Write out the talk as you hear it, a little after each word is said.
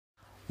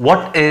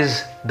What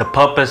is the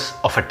purpose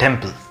of a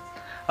temple?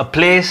 A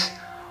place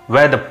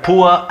where the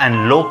poor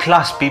and low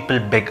class people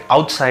beg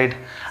outside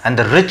and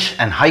the rich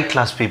and high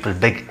class people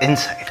beg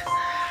inside.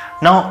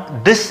 Now,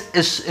 this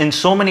is in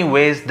so many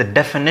ways the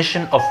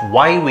definition of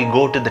why we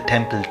go to the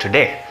temple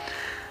today.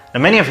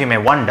 Now, many of you may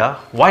wonder,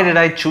 why did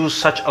I choose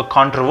such a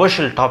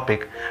controversial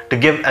topic to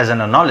give as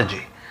an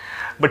analogy?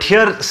 But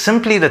here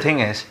simply the thing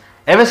is,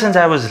 ever since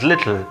I was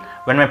little,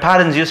 when my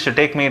parents used to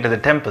take me to the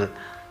temple,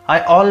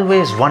 I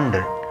always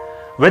wondered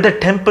whether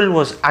temple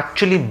was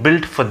actually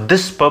built for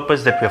this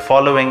purpose that we're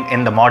following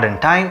in the modern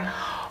time,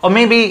 or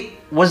maybe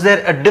was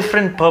there a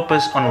different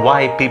purpose on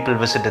why people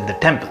visited the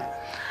temple.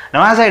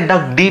 Now, as I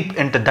dug deep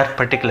into that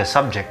particular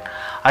subject,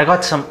 I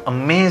got some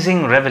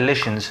amazing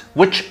revelations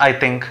which I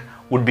think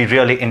would be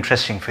really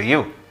interesting for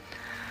you.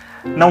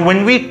 Now,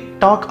 when we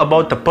talk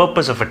about the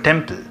purpose of a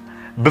temple,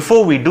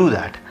 before we do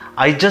that,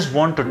 I just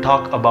want to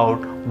talk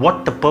about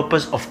what the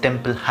purpose of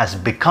temple has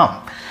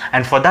become.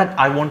 And for that,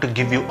 I want to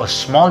give you a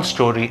small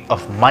story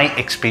of my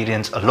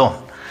experience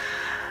alone.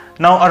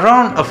 Now,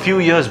 around a few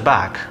years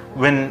back,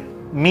 when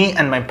me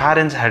and my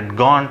parents had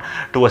gone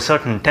to a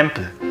certain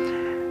temple,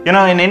 you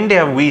know, in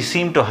India, we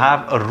seem to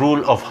have a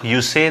rule of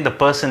you say the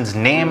person's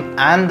name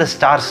and the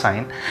star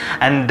sign,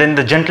 and then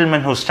the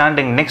gentleman who's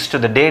standing next to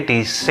the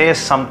deity says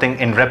something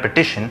in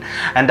repetition,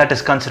 and that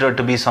is considered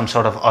to be some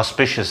sort of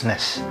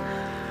auspiciousness.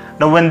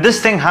 Now, when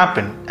this thing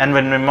happened, and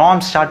when my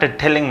mom started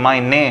telling my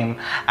name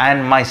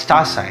and my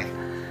star sign,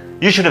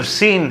 you should have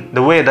seen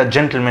the way that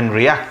gentleman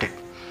reacted.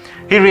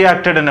 He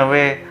reacted in a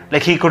way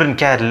like he couldn't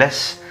care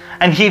less,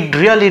 and he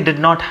really did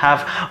not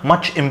have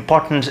much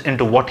importance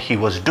into what he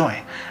was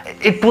doing.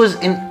 It was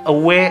in a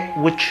way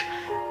which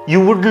you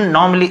wouldn't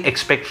normally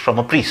expect from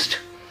a priest.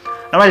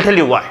 Now, I'll tell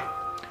you why.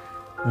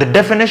 The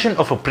definition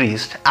of a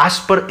priest, as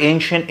per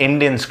ancient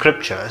Indian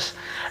scriptures,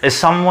 is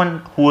someone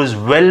who is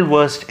well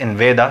versed in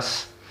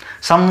Vedas,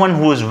 someone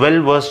who is well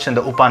versed in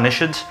the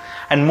Upanishads,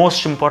 and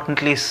most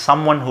importantly,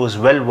 someone who is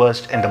well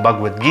versed in the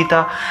Bhagavad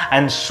Gita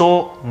and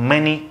so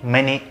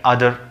many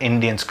other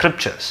Indian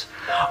scriptures.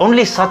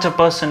 Only such a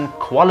person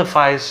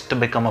qualifies to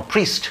become a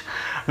priest,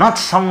 not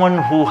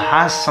someone who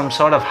has some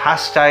sort of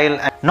hairstyle,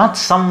 and not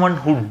someone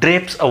who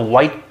drapes a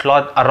white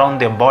cloth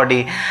around their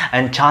body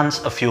and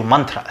chants a few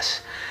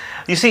mantras.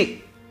 You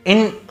see,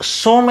 in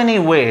so many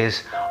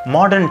ways,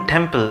 modern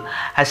temple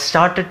has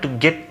started to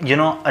get,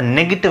 a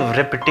negative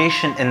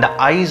reputation in the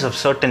eyes of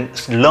certain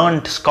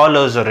learned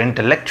scholars or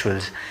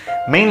intellectuals,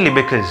 mainly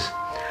because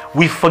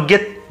we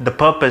forget the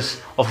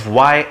purpose of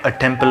why a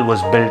temple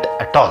was built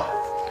at all.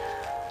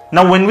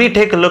 Now, when we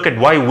take a look at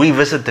why we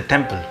visit the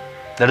temple,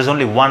 there is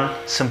only one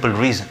simple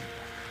reason.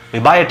 We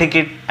buy a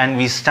ticket and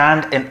we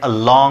stand in a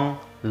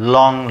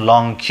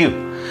long queue.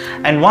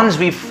 And once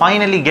we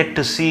finally get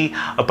to see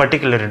a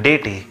particular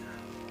deity,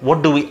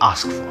 what do we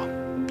ask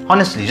for?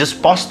 Honestly,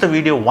 just pause the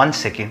video 1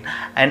 second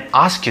and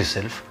ask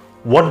yourself,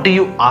 what do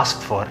you ask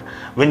for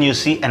when you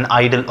see an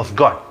idol of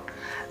God?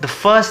 The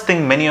first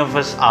thing many of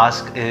us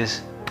ask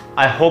is,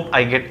 I hope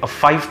I get a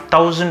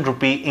 5,000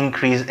 rupee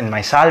increase in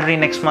my salary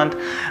next month.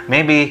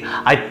 Maybe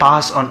I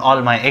pass on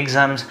all my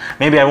exams.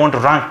 Maybe I want to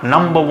rank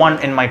number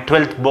 1 in my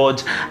 12th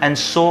boards, and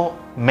so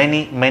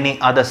many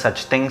other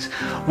such things,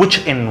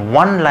 which in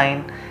one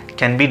line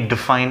can be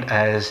defined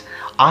as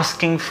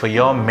asking for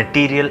your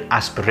material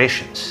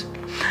aspirations.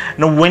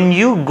 Now, when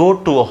you go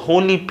to a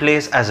holy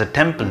place as a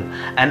temple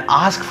and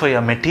ask for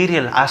your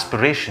material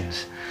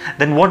aspirations,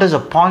 then what is the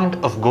point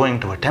of going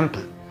to a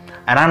temple?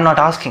 And I'm not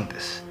asking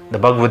this. The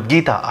Bhagavad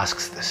Gita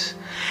asks this.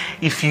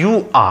 If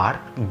you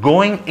are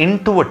going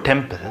into a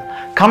temple,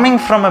 coming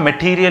from a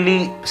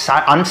materially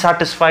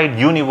unsatisfied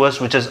universe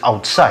which is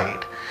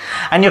outside,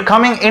 and you're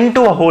coming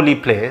into a holy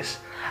place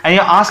and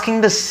you're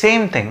asking the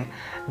same thing,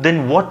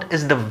 then what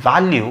is the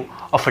value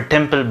of a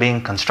temple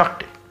being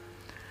constructed?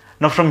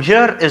 Now, from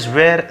here is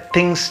where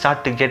things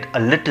start to get a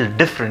little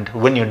different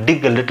when you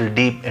dig a little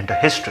deep into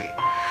history.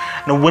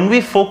 Now, when we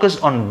focus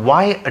on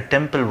why a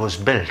temple was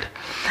built,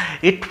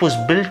 it was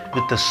built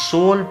with the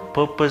sole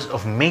purpose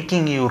of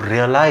making you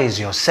realize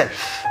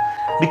yourself.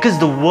 Because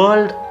the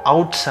world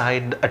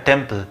outside a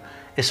temple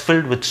is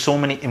filled with so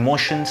many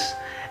emotions,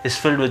 is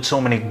filled with so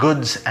many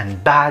goods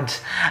and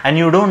bads, and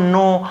you don't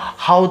know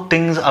how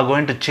things are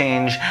going to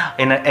change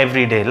in an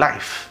everyday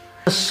life.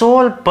 The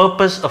sole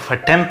purpose of a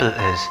temple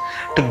is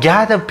to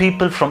gather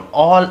people from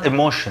all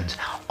emotions,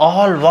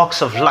 all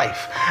walks of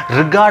life,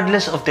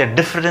 regardless of their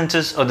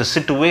differences or the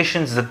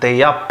situations that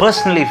they are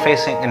personally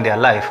facing in their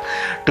life,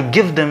 to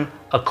give them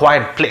a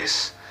quiet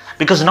place.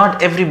 Because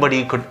not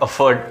everybody could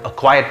afford a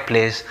quiet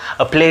place,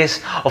 a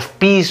place of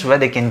peace where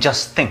they can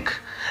just think.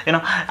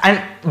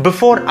 And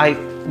before I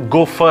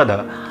go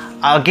further,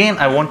 again,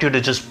 I want you to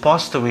just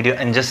pause the video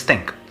and just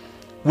think.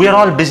 We are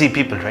all busy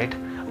people, right?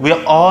 We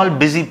are all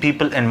busy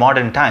people in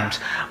modern times.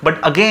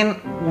 But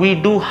again, we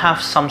do have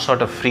some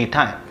sort of free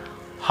time.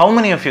 How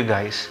many of you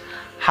guys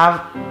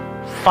have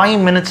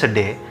 5 minutes a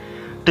day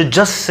to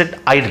just sit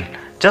idle?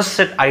 Just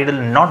sit idle,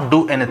 not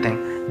do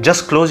anything.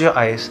 Just close your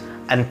eyes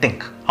and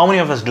think. How many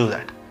of us do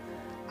that?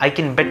 I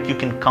can bet you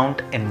can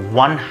count in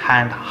one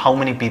hand how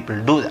many people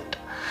do that.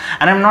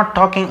 And I'm not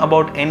talking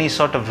about any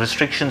sort of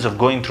restrictions of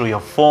going through your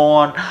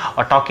phone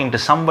or talking to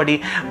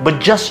somebody, but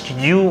just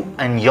you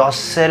and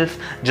yourself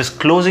just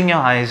closing your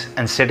eyes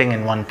and sitting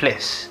in one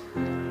place.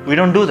 We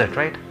don't do that,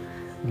 right?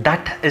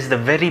 That is the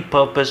very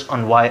purpose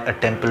on why a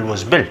temple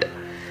was built.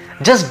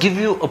 Just give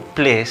you a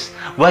place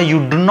where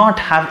you do not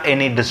have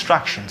any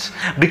distractions,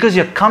 because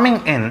you're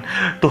coming in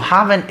to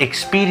have an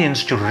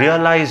experience to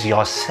realize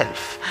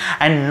yourself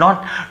and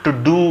not to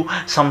do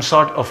some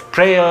sort of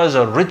prayers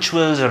or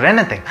rituals or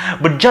anything,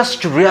 but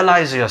just to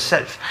realize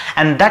yourself.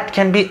 And that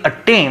can be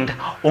attained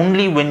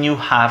only when you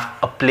have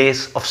a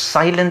place of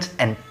silence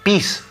and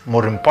peace,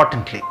 more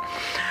importantly.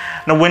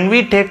 Now, when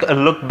we take a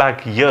look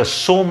back years,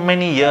 so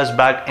many years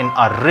back in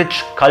our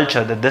rich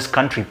culture that this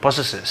country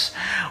possesses,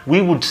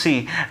 we would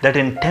see that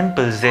in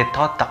temples they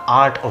taught the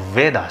art of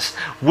Vedas,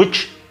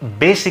 which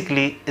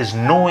basically is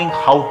knowing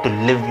how to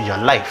live your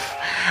life.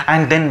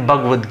 And then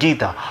Bhagavad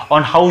Gita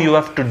on how you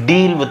have to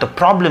deal with the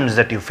problems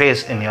that you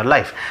face in your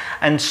life.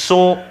 And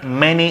so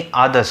many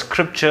other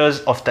scriptures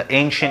of the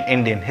ancient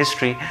Indian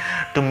history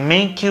to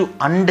make you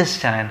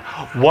understand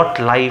what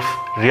life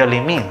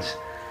really means.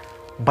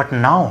 But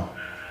now,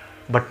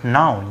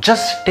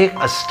 just take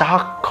a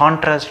stark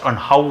contrast on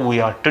how we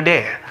are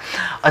today.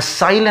 A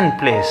silent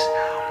place.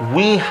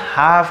 We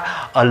have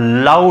a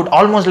loud,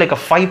 almost like a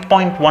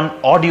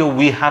 5.1 audio,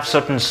 we have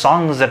certain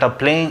songs that are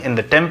playing in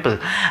the temple.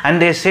 And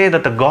they say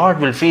that the God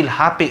will feel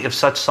happy if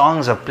such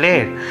songs are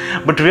played.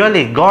 But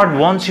really, God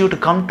wants you to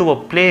come to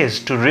a place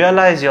to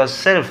realize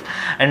yourself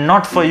and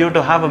not for you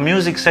to have a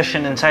music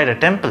session inside a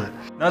temple.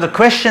 Now, the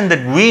question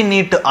that we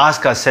need to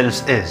ask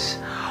ourselves is,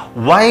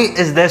 why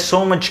is there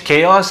so much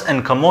chaos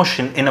and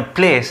commotion in a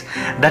place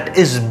that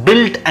is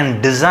built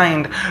and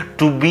designed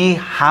to be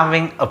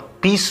having a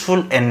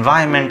peaceful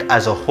environment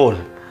as a whole?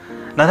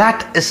 Now,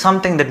 that is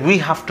something that we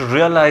have to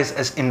realize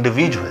as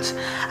individuals.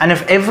 And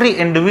if every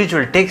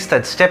individual takes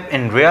that step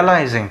in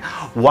realizing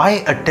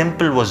why a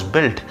temple was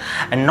built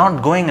and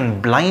not going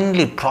and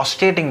blindly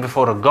prostrating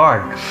before a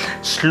god,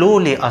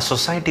 slowly our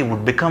society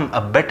would become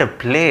a better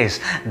place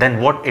than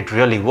what it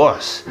really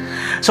was.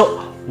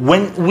 So,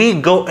 when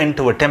we go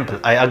into a temple,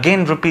 I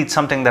again repeat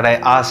something that I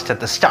asked at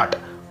the start.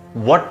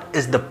 What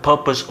is the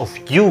purpose of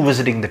you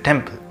visiting the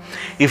temple?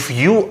 If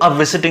you are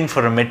visiting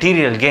for a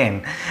material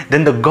gain,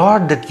 then the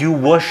God that you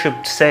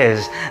worship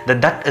says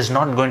that that is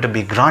not going to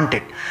be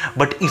granted.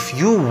 But if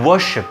you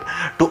worship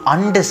to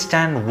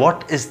understand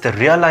what is the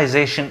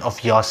realization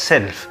of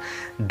yourself,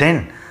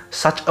 then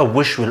such a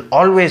wish will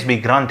always be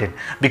granted,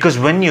 because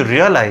when you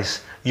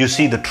realize, you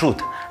see the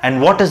truth. And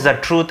what is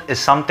that truth is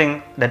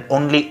something that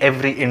only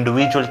every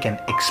individual can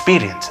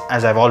experience,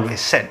 as I've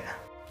always said.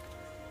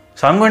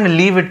 So I'm going to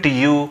leave it to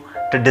you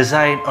to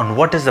decide on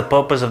what is the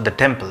purpose of the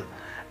temple.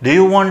 Do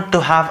you want to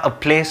have a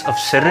place of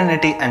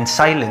serenity and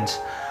silence,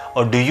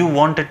 or do you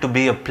want it to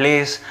be a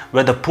place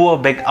where the poor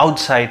beg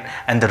outside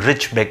and the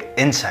rich beg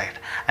inside?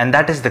 And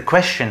that is the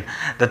question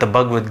that the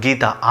Bhagavad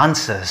Gita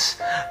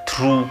answers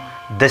through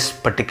this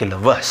particular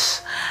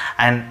verse.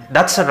 And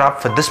that's a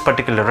wrap for this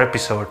particular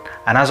episode.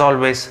 And as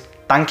always,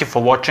 thank you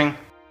for watching.